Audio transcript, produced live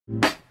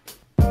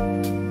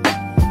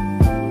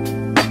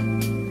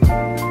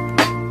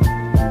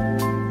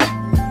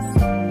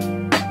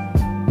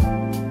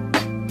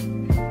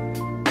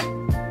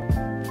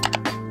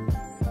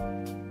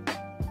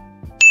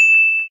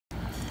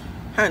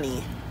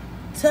Honey,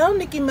 tell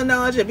Nicki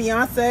Minaj and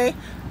Beyonce,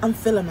 I'm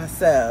feeling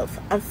myself.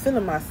 I'm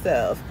feeling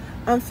myself.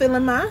 I'm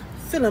feeling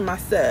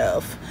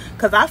myself.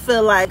 Cause I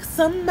feel like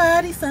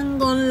somebody's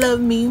gonna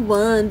love me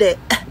one day.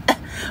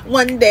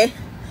 One day.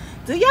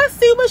 Do y'all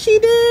see what she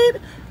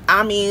did?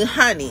 I mean,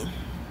 honey,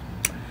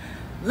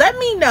 let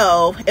me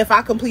know if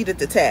I completed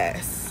the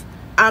task.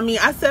 I mean,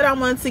 I said I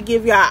wanted to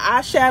give y'all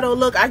an eyeshadow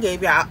look. I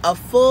gave y'all a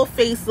full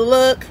face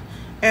look.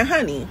 And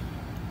honey,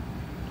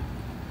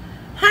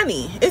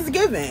 it's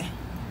giving.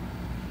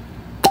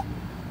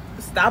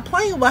 Stop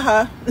playing with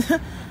her.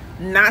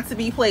 Not to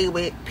be played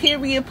with.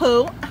 Period,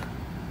 poo.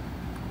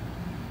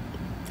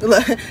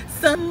 Look,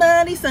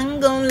 somebody's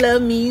gonna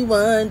love me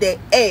one day.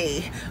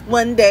 Hey,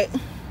 one day.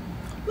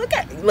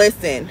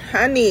 Listen,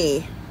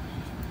 honey.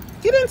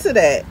 Get into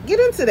that. Get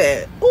into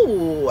that.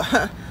 Ooh.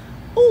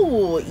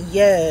 Ooh,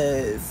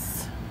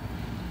 yes.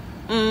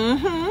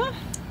 Mm-hmm.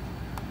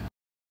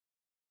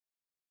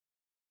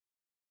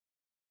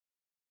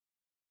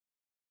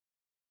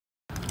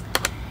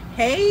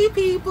 Hey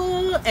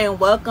people, and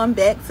welcome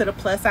back to the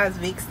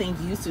PlusSizeVixen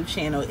YouTube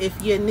channel.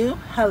 If you're new,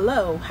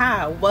 hello,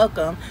 hi,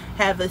 welcome,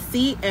 have a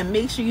seat, and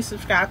make sure you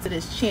subscribe to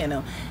this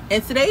channel.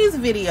 In today's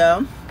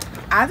video,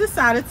 I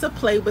decided to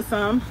play with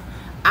some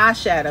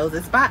eyeshadows.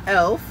 It's by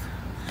e.l.f.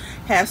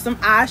 Have some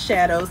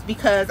eyeshadows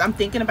because I'm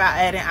thinking about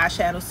adding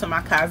eyeshadows to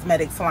my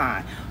cosmetics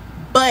line.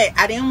 But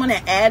I didn't want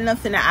to add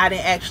nothing that I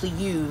didn't actually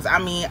use. I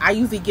mean, I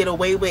usually get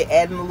away with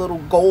adding a little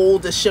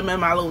gold to shimmer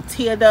my little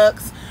tear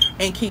ducts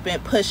and keep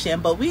it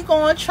pushing. But we're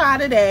going to try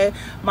today.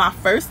 My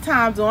first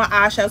time doing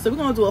eyeshadow. So we're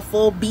going to do a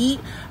full beat,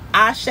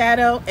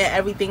 eyeshadow, and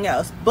everything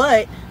else.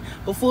 But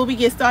before we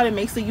get started,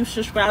 make sure you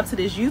subscribe to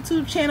this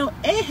YouTube channel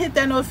and hit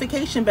that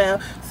notification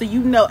bell so you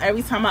know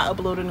every time I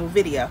upload a new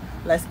video.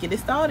 Let's get it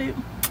started.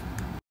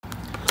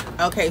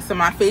 Okay, so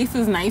my face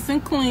is nice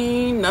and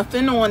clean.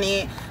 Nothing on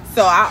it.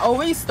 So I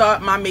always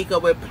start my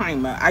makeup with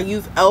primer. I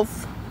use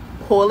e.l.f.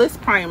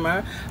 poreless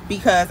primer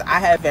because I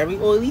have very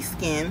oily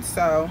skin.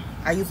 So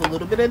I use a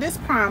little bit of this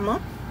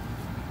primer.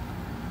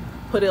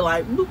 Put it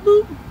like boop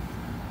boop.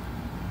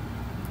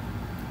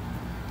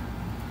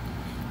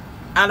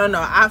 I don't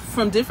know.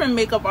 From different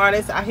makeup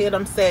artists, I hear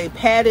them say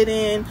pat it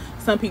in.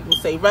 Some people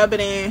say rub it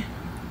in.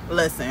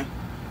 Listen.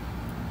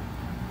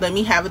 Let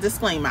me have a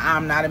disclaimer.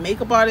 I'm not a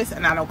makeup artist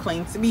and I don't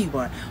claim to be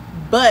one.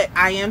 But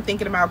I am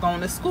thinking about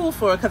going to school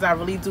for it because I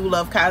really do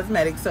love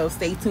cosmetics. So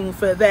stay tuned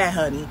for that,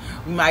 honey.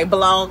 We might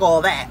blog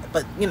all that.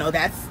 But, you know,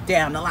 that's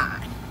down the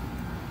line.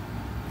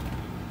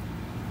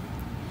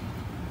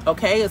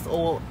 Okay, it's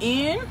all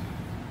in.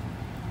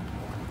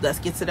 Let's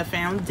get to the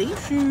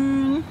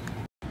foundation.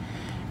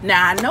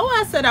 Now, I know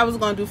I said I was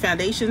going to do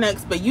foundation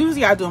next, but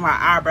usually I do my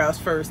eyebrows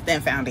first,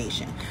 then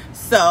foundation.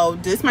 So,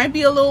 this might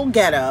be a little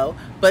ghetto,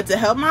 but to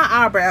help my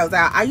eyebrows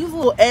out, I use a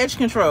little edge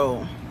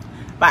control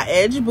by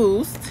Edge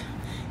Boost.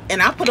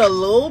 And I put a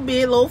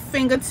little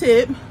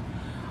fingertip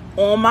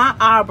on my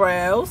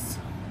eyebrows.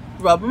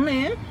 Rub them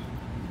in.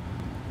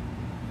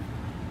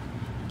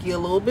 Get a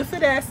little bit for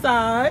that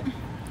side.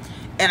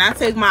 And I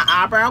take my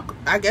eyebrow,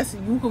 I guess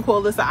you can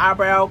call this an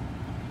eyebrow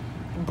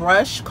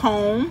brush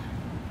comb.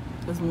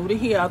 Let's move the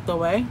hair out the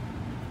way.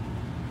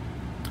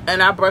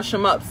 And I brush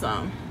them up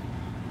some.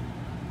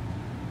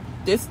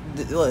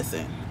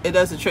 Listen, it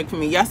does a trick for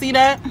me. Y'all see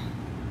that?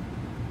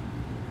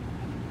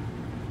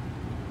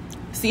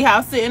 See how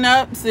it's sitting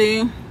up?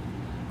 See?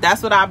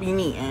 That's what I be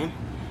needing.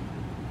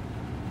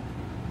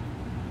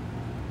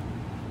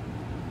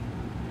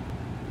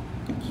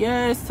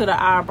 Yes, to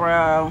the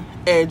eyebrow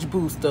edge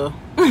booster.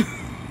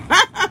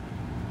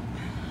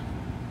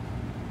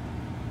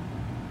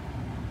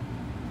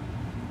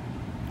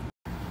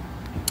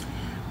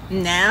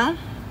 Now,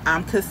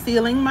 I'm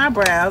concealing my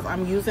brows.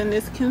 I'm using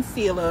this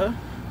concealer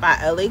by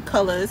LA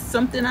Colors.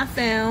 Something I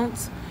found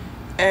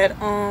at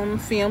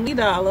Family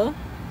Dollar.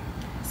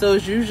 So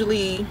it's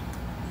usually,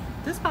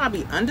 this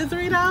probably under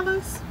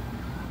 $3.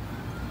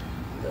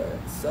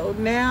 So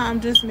now I'm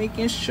just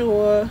making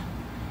sure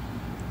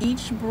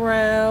each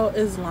brow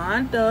is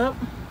lined up.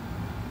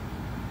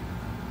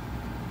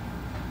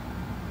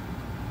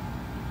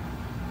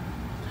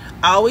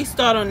 I always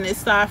start on this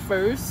side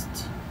first.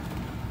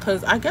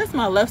 Because I guess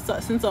my left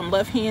side, since I'm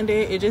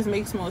left-handed, it just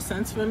makes more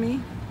sense for me.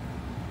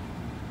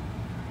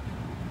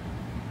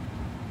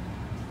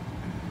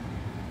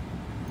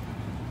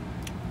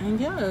 And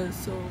yeah,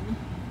 so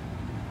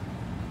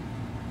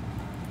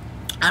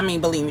I mean,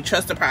 believe me,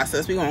 trust the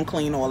process. We're going to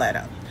clean all that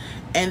up.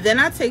 And then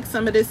I take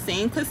some of this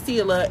same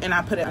concealer and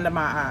I put it under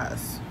my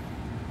eyes.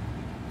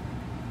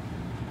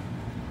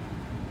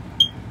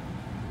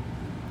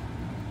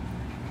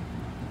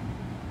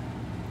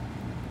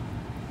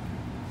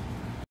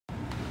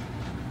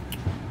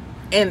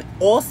 And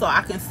also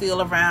I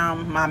conceal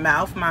around my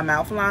mouth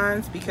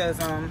lines, because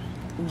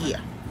yeah,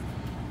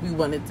 we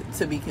want it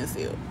to be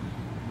concealed.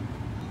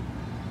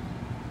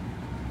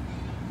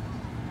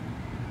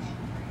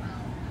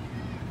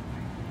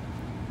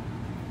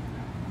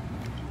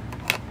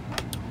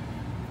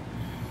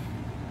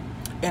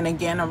 And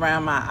again,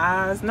 around my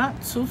eyes,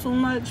 not too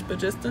much, but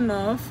just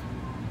enough.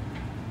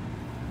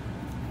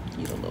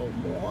 Get a little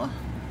more.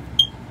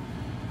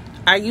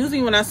 I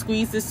usually, when I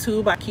squeeze this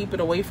tube, I keep it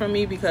away from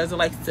me because it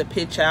likes to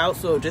pitch out.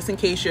 So just in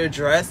case you're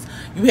dressed,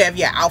 you have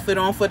your outfit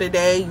on for the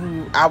day,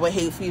 I would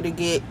hate for you to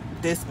get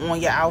this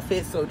on your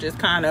outfit. So just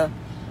kind of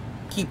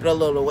keep it a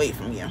little away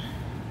from you.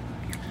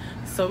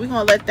 So we're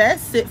gonna let that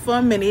sit for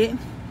a minute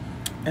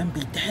and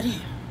beat that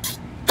in,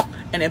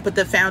 and then put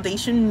the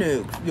foundation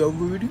Nude. You're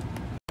ready?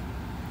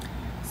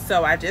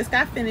 So I just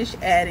got finished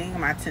adding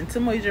my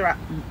tinted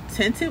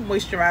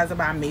moisturizer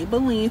by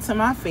Maybelline to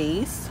my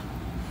face.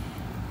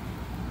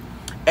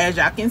 As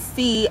y'all can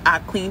see, I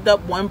cleaned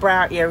up one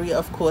brow area,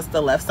 of course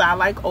the left side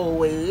like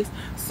always.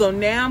 So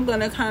now I'm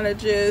gonna kind of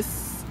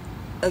just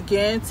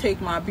again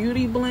take my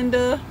beauty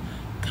blender,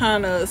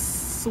 kind of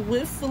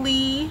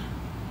swiftly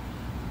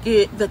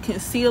get the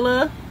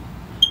concealer,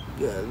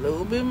 get a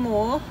little bit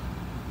more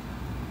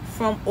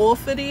from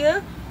off of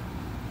there,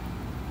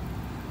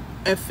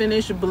 and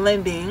finish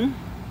blending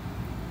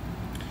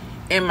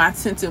in my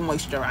tinted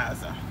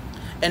moisturizer.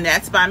 And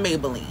that's by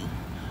Maybelline.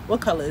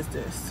 What color is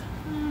this?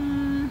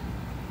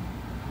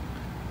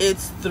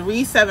 It's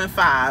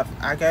 375.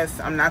 I guess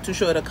I'm not too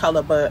sure of the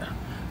color, but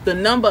the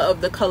number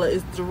of the color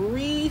is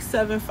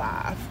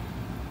 375.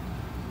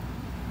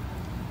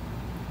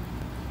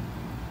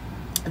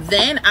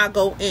 Then I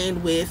go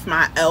in with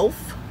my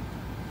e.l.f.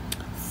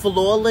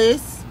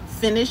 Flawless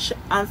Finish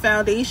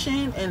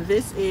foundation, and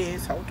this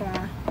is, hold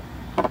on,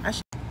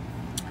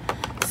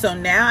 so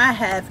now I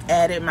have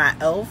added my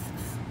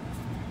e.l.f.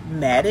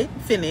 Matte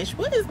Finish.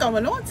 What is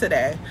going on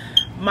today?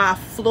 My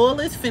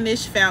Flawless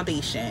Finish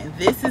foundation.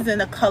 This is in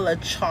the color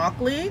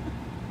chocolate,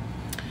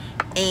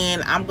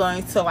 and I'm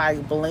going to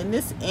like blend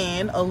this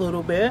in a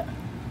little bit.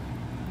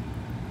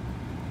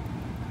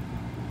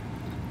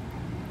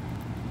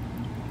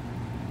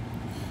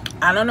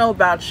 I don't know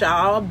about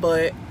y'all,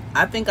 but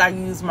I think I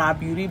use my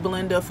beauty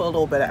blender for a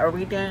little bit of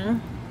everything.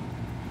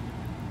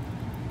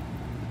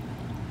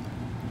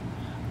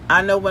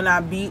 I know when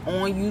I be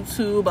on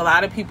YouTube, a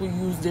lot of people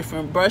use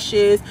different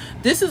brushes.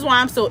 This is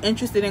why I'm so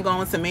interested in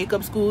going to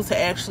makeup school, to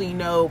actually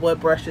know what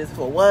brushes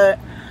for what.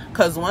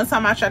 Because one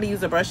time I tried to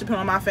use a brush to put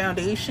on my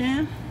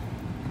foundation,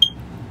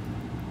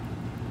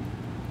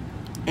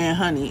 and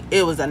honey,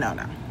 it was a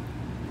no-no.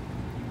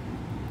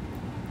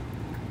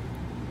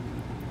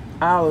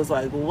 I was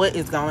like, what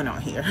is going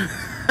on here?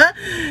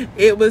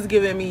 It was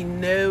giving me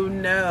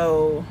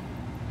no.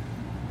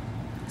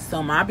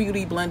 So my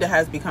beauty blender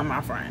has become my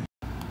friend.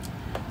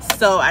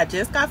 So I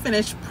just got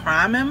finished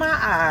priming my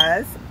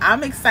eyes.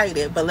 I'm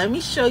excited, but let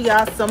me show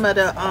y'all some of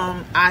the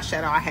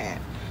eyeshadow I have.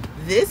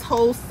 This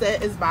whole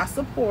set is by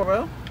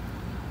Sephora,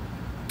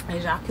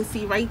 as y'all can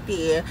see right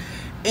there.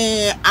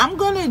 And I'm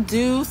gonna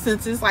do,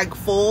 since it's like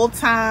fall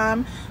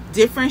time,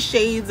 different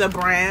shades of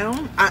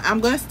brown. I'm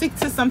gonna stick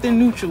to something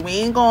neutral. We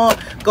ain't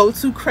gonna go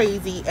too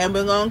crazy, and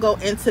we're gonna go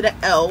into the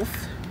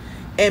e.l.f.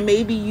 and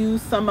maybe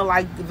use some of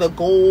like the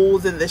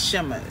golds and the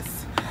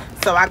shimmers.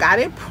 So I got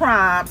it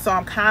primed, so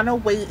I'm kind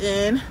of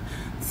waiting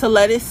to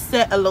let it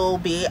set a little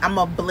bit. I'm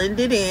gonna blend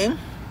it in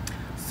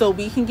so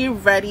we can get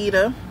ready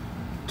to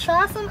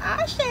try some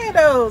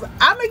eyeshadows.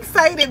 I'm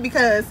excited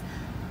because,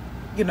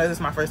 you know, this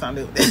is my first time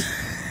doing this.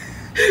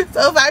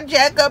 So if I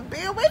jack up,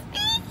 bear with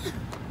me.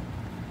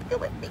 Bear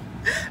with me.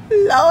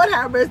 Lord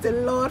have mercy,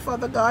 Lord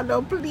Father God,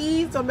 no,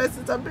 please don't mess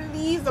this up,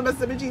 please don't mess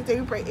this up in Jesus'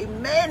 name we pray,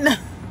 amen.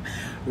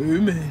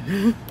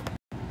 Amen.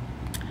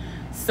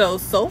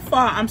 So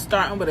far I'm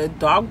starting with a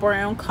dark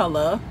brown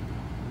color,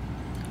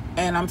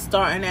 and I'm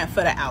starting that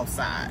for the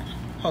outside.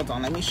 Hold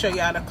on, let me show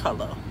y'all the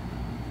color,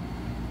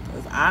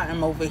 because I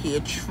am over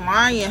here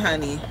trying,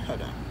 honey.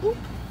 Hold on. Oop.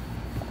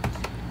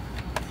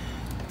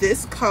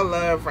 This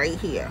color right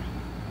here,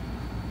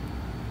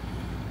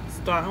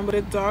 starting with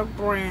a dark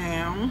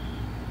brown.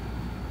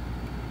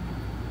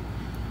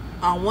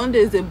 I wonder,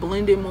 is it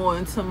blending more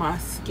into my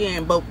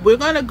skin? But we're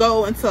gonna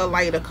go into a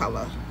lighter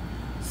color,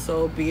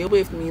 so bear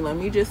with me. Let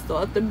me just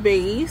start the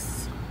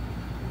base.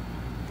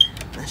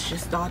 Let's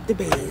just start the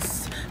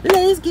base.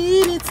 Let's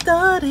get it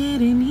started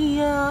in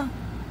here.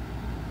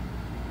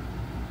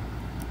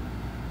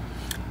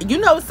 You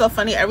know, it's so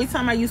funny. Every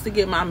time I used to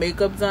get my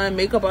makeup done,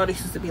 makeup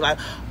artists used to be like,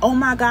 oh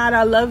my God,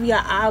 I love your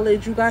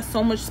eyelids. You got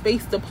so much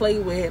space to play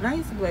with. And I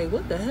used to be like,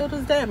 what the hell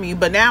does that mean?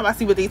 But now I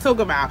see what they talk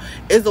about.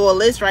 It's all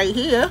this right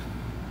here.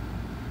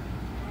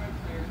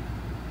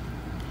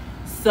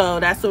 So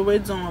that's what we're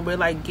doing. We're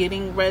like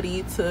getting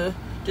ready to.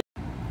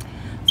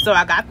 So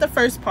I got the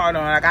first part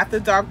on. I got the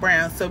dark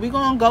brown. So we're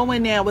going to go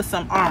in there with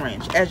some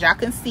orange. As y'all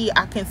can see,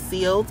 I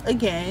concealed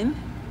again.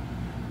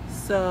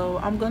 So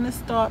I'm going to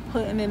start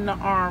putting in the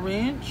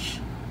orange.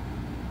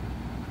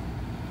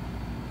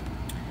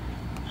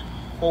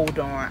 Hold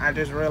on. I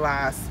just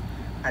realized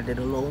I did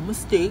a little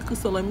mistake.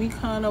 So let me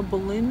kind of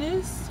blend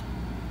this.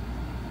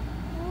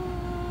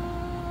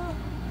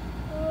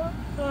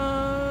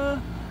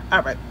 All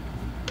right.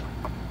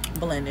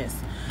 Blend this.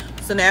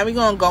 So now we're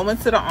going to go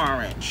into the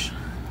orange.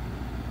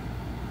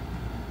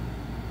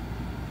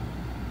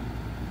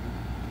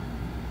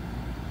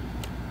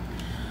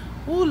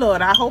 Oh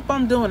Lord, I hope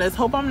I'm doing this.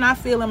 Hope I'm not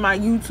feeling my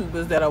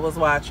YouTubers that I was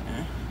watching.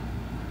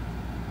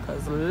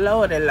 Cause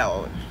Lordy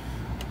Lord,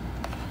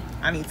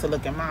 I need to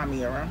look in my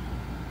mirror.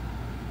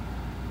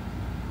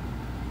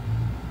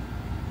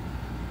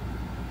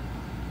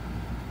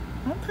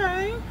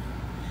 Okay,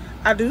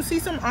 I do see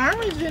some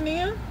orange in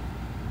there.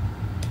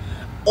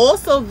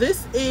 Also,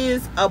 this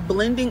is a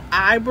blending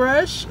eye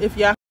brush. If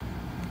y'all,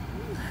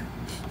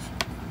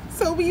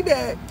 so we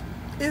back.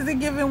 Is it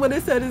giving what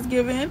it said it's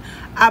giving?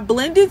 I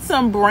blended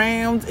some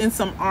browns and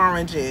some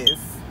oranges.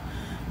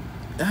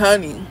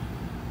 Honey,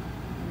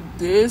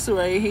 this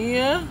right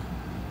here.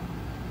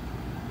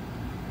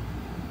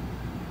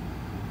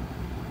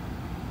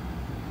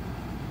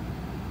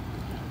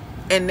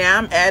 And now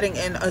I'm adding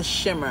in a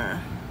shimmer.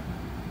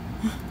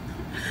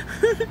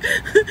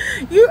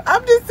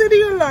 I'm just sitting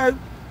here like,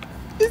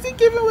 is it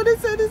giving what it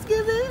said it's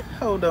giving?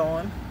 Hold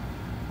on.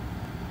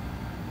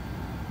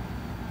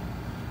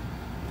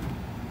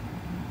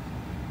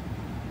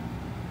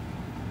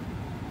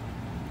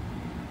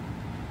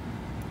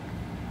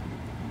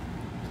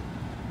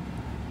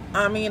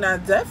 I mean, I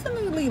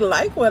definitely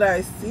like what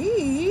I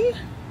see.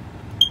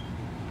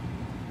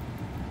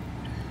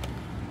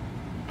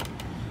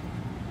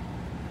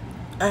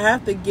 I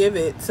have to give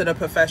it to the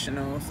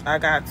professionals. I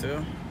got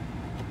to.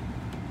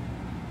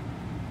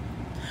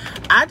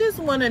 I just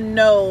want to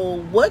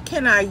know, what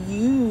can I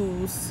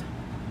use?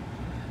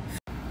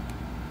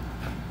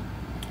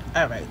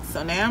 Alright,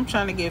 so now I'm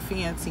trying to get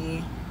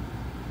fancy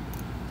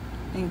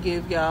and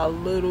give y'all a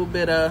little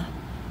bit of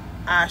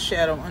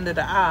eyeshadow under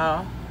the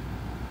eye.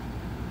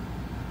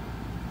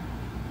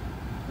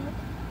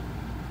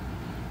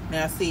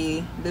 Now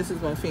see, this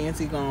is when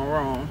fancy gone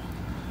wrong.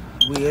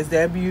 Where's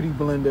that beauty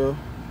blender?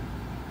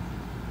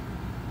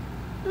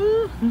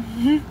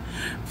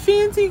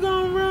 Fancy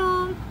gone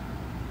wrong.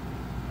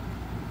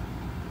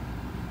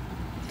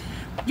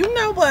 You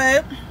know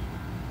what?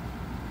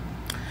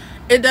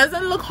 It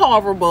doesn't look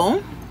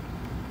horrible.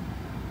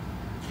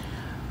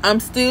 I'm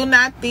still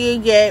not there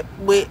yet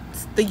with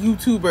the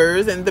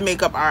YouTubers and the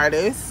makeup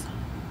artists.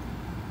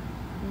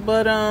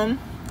 But I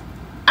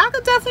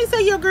could definitely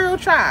say your girl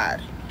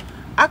tried.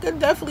 I could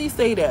definitely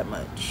say that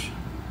much.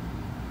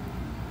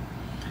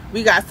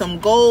 We got some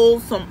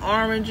golds, some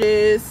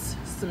oranges,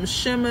 some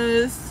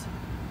shimmers.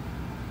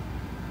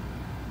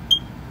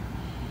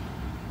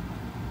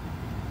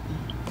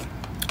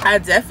 I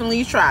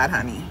definitely tried,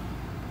 honey.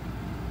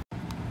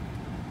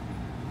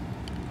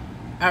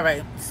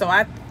 Alright, so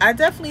I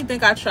definitely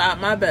think I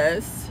tried my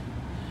best.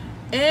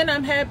 And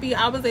I'm happy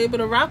I was able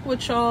to rock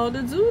with y'all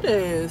to do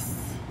this.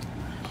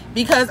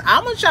 Because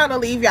I want y'all to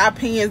leave your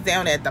opinions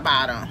down at the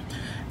bottom.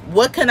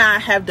 What can I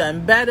have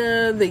done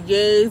better? The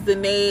yays, the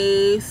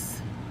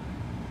nays.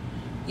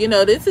 You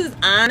know, this is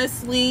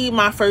honestly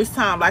my first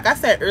time. Like I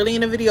said early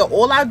in the video,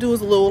 all I do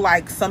is a little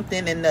like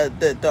something in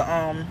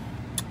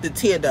the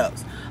tear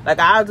ducts. Like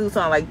I'll do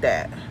something like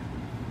that.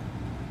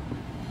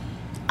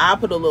 I'll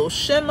put a little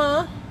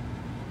shimmer,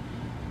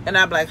 and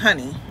I'll be like,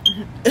 honey,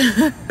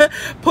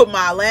 put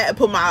my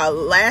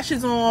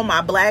lashes on,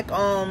 my black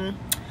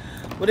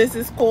what is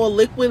this called,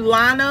 liquid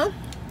liner,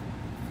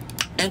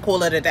 and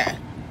call it a day.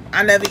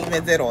 I never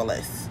even did all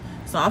this,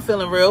 so I'm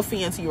feeling real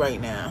fancy right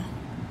now.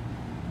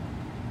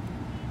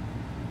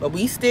 But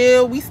we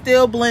still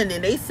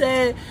blending. They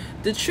said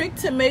the trick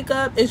to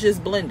makeup is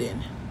just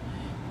blending.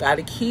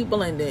 Gotta keep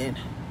blending.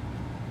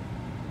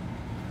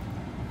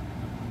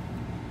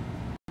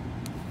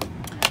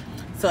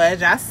 So as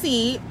y'all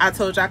see, I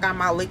told y'all I got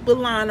my liquid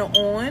liner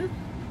on.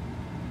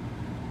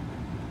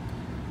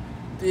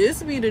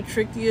 This be the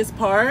trickiest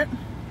part,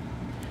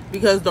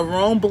 because the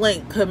wrong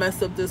blink could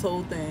mess up this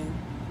whole thing.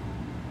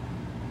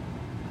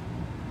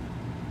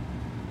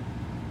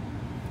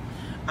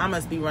 I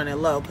must be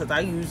running low, because I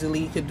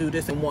usually could do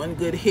this in one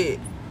good hit.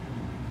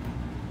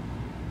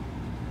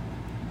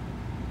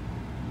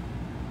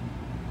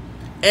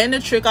 And the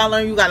trick I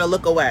learned, you gotta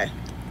look away.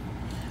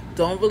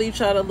 Don't really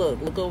try to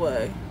look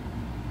away.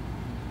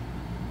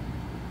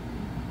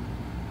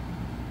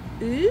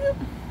 Ooh.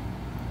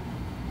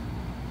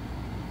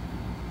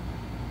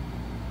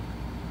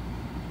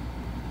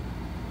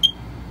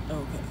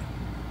 Okay,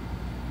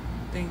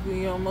 think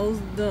we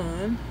almost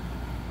done,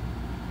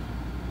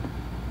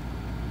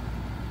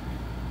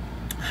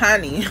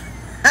 honey.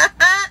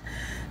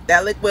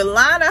 That liquid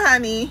liner,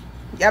 honey,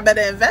 y'all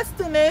better invest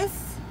in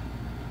this.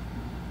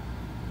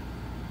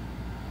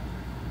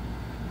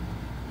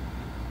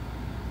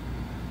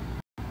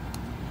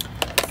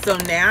 So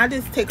now I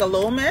just take a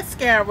little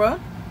mascara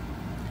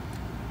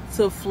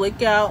to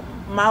flick out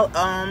my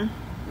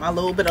my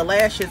little bit of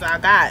lashes I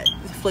got.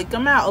 Flick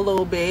them out a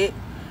little bit,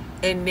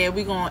 and then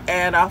we're gonna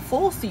add our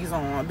falsies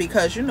on,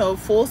 because you know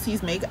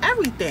falsies make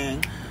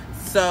everything.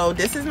 So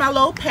this is my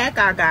little pack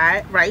I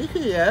got right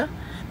here,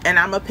 and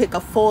I'm gonna pick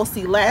a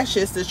falsie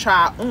lashes to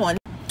try on.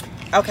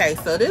 Okay,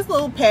 so this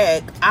little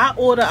pack, I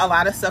order a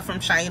lot of stuff from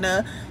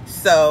China,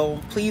 so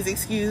please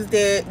excuse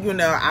that. You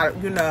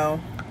know,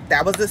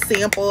 That was a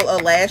sample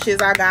of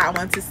lashes I got. I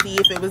wanted to see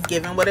if it was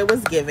giving what it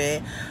was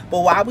giving.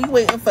 But while we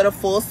waiting for the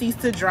falsies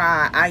to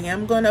dry, I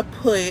am going to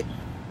put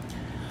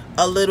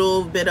a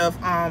little bit of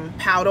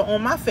powder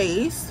on my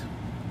face.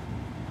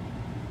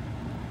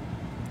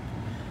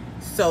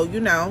 So, you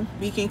know,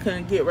 we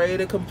can get ready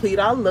to complete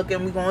our look.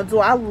 And we're going to do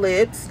our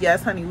lips.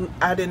 Yes, honey,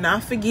 I did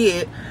not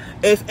forget.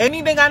 If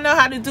anything I know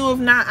how to do, if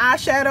not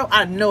eyeshadow,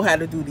 I know how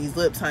to do these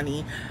lips,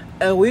 honey.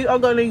 And we are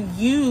going to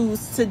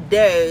use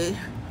today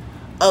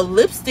a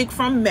lipstick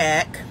from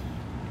MAC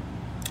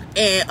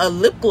and a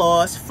lip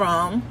gloss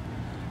from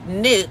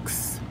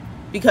NYX.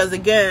 Because,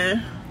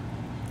 again,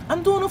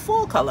 I'm doing a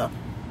full color.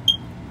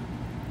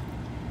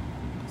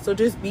 So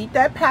just beat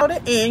that powder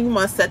in. You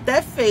must set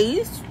that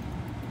face.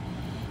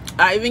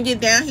 I even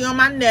get down here on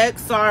my neck.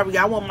 Sorry,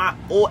 I want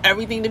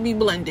everything to be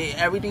blended.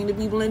 Everything to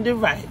be blended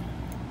right.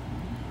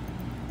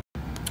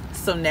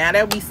 So now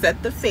that we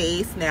set the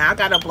face, now I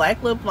got a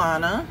black lip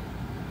liner.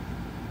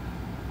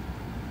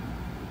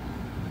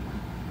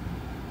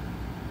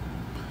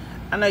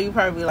 I know you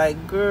probably be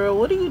like, girl,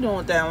 what are you doing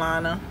with that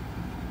liner?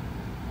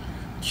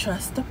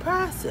 Trust the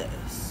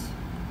process.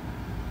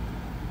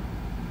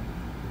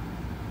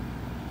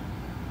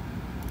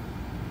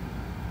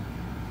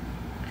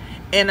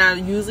 And I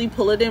usually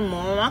pull it in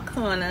more on my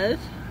corners.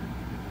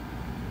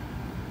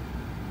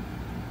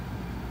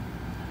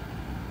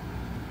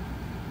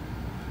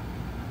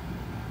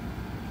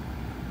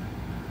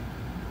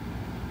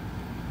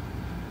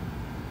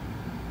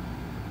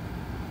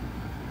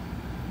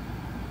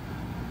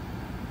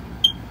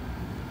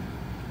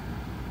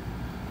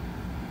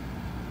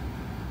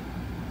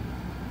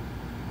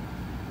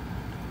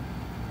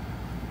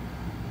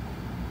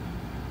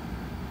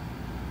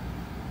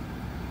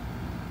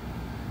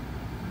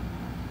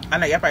 I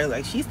know y'all probably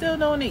like, she's still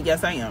doing it.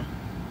 Yes, I am.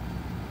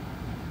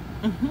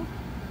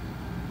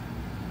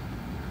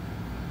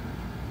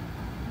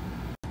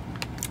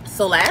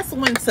 So last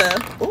winter,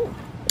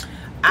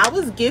 I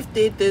was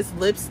gifted this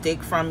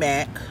lipstick from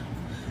MAC,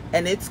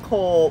 and it's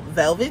called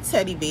Velvet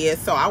Teddy Bear.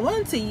 So I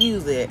wanted to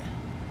use it.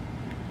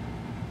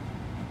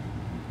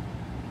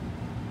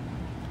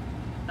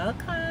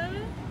 Okay.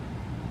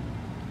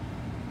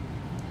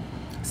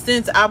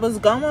 Since I was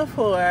going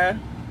for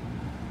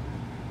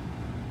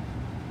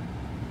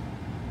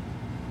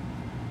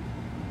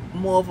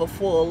more of a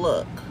full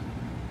look.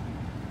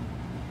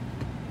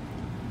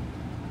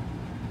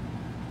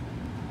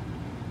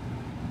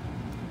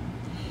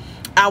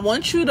 I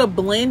want you to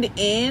blend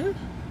in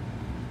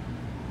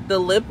the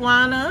lip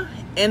liner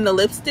and the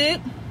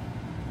lipstick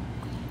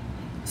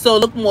so it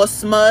look more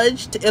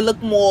smudged. It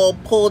look more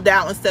pulled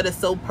out instead of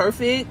so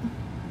perfect.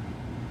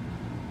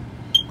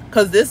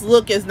 Because this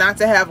look is not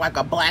to have like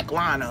a black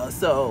liner.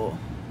 So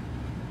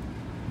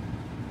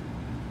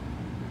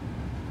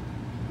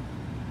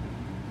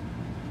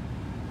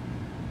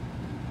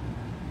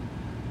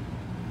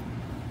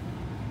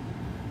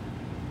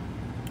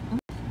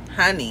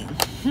honey,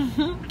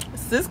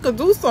 sis could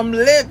do some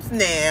lips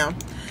now.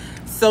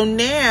 So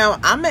now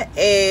I'm gonna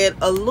add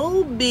a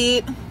little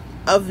bit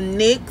of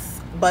NYX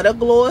Butter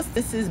Gloss.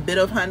 This is Bit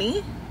of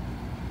Honey.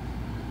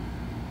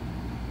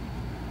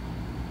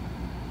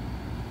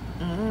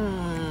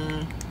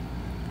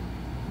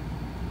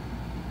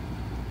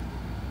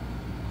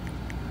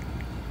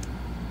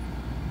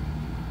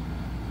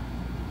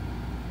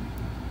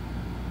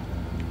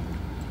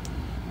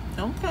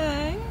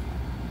 Okay.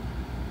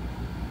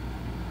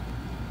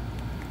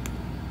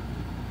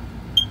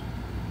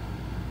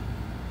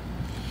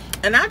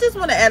 And I just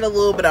want to add a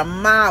little bit of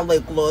my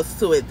lip gloss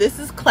to it. This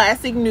is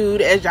Classic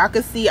Nude. As y'all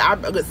can see,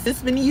 I've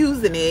just been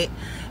using it.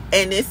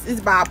 And this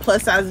is by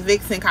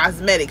PlusSizeVixen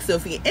Cosmetics. So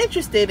if you're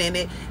interested in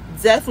it,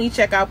 definitely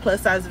check out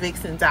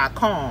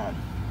PlusSizeVixen.com.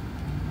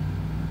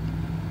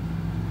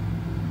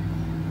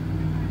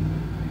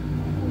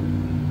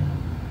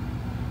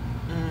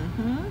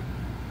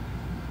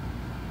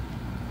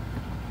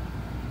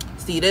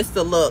 See, this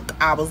the look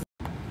I was,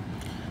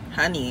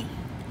 honey.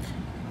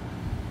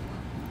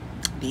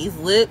 These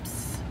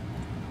lips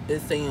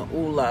is saying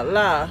ooh la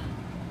la.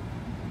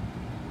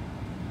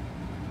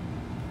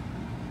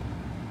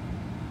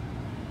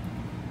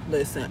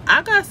 Listen,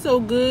 I got so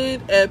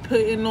good at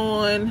putting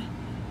on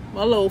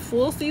my little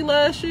falsie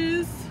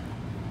lashes.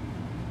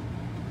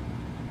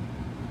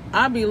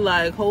 I be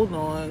like, hold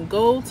on,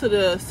 go to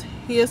the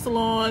hair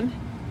salon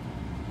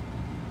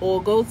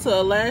or go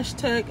to a lash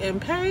tech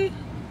and pay.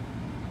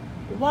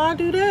 Why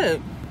do that?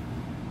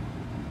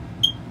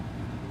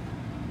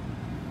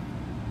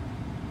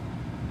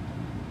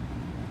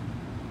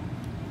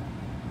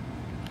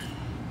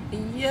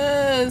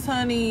 Yes,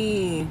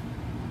 honey.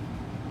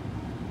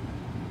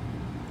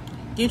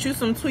 Get you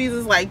some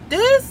tweezers like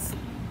this.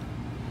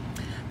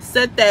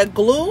 Set that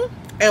glue.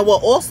 And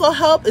what also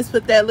help is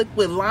put that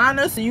liquid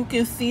liner so you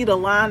can see the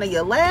line of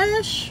your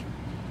lash.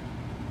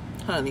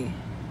 Honey.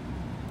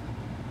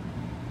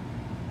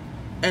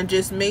 And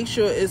just make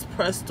sure it's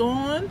pressed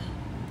on.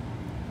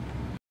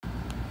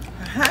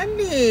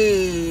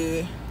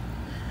 Honey.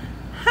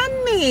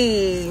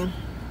 Honey.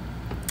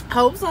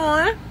 Hopes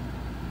on.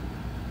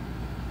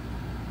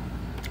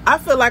 I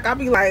feel like I'll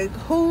be like,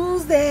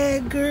 who's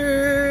that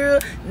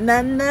girl?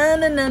 Na na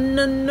na na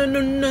na na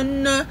na na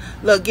na.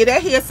 Look, get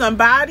that here,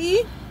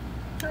 somebody.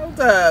 Hold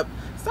up.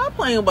 Stop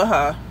playing with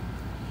her.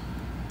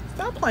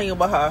 Stop playing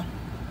with her.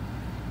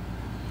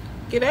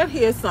 Get that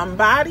here,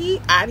 somebody.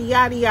 Yaddy,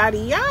 yaddy,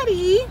 yaddy,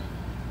 yaddy.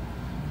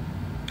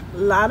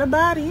 Lot of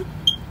body.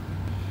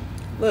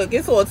 Look,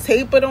 it's all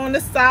tapered on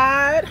the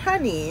side.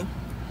 Honey,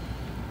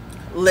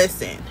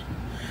 listen.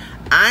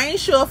 I ain't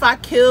sure if I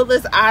killed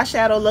this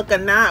eyeshadow look or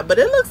not, but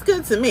it looks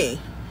good to me.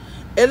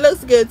 It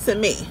looks good to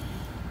me.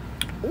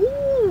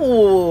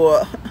 Ooh.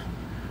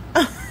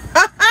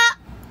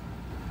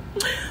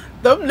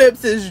 Them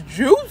lips is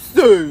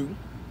juicy.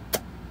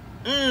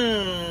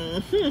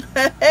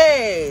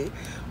 Hey.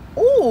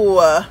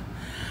 Ooh.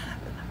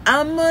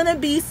 I'm gonna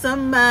be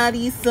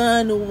somebody's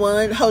son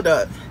one. Hold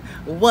up.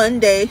 One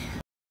day.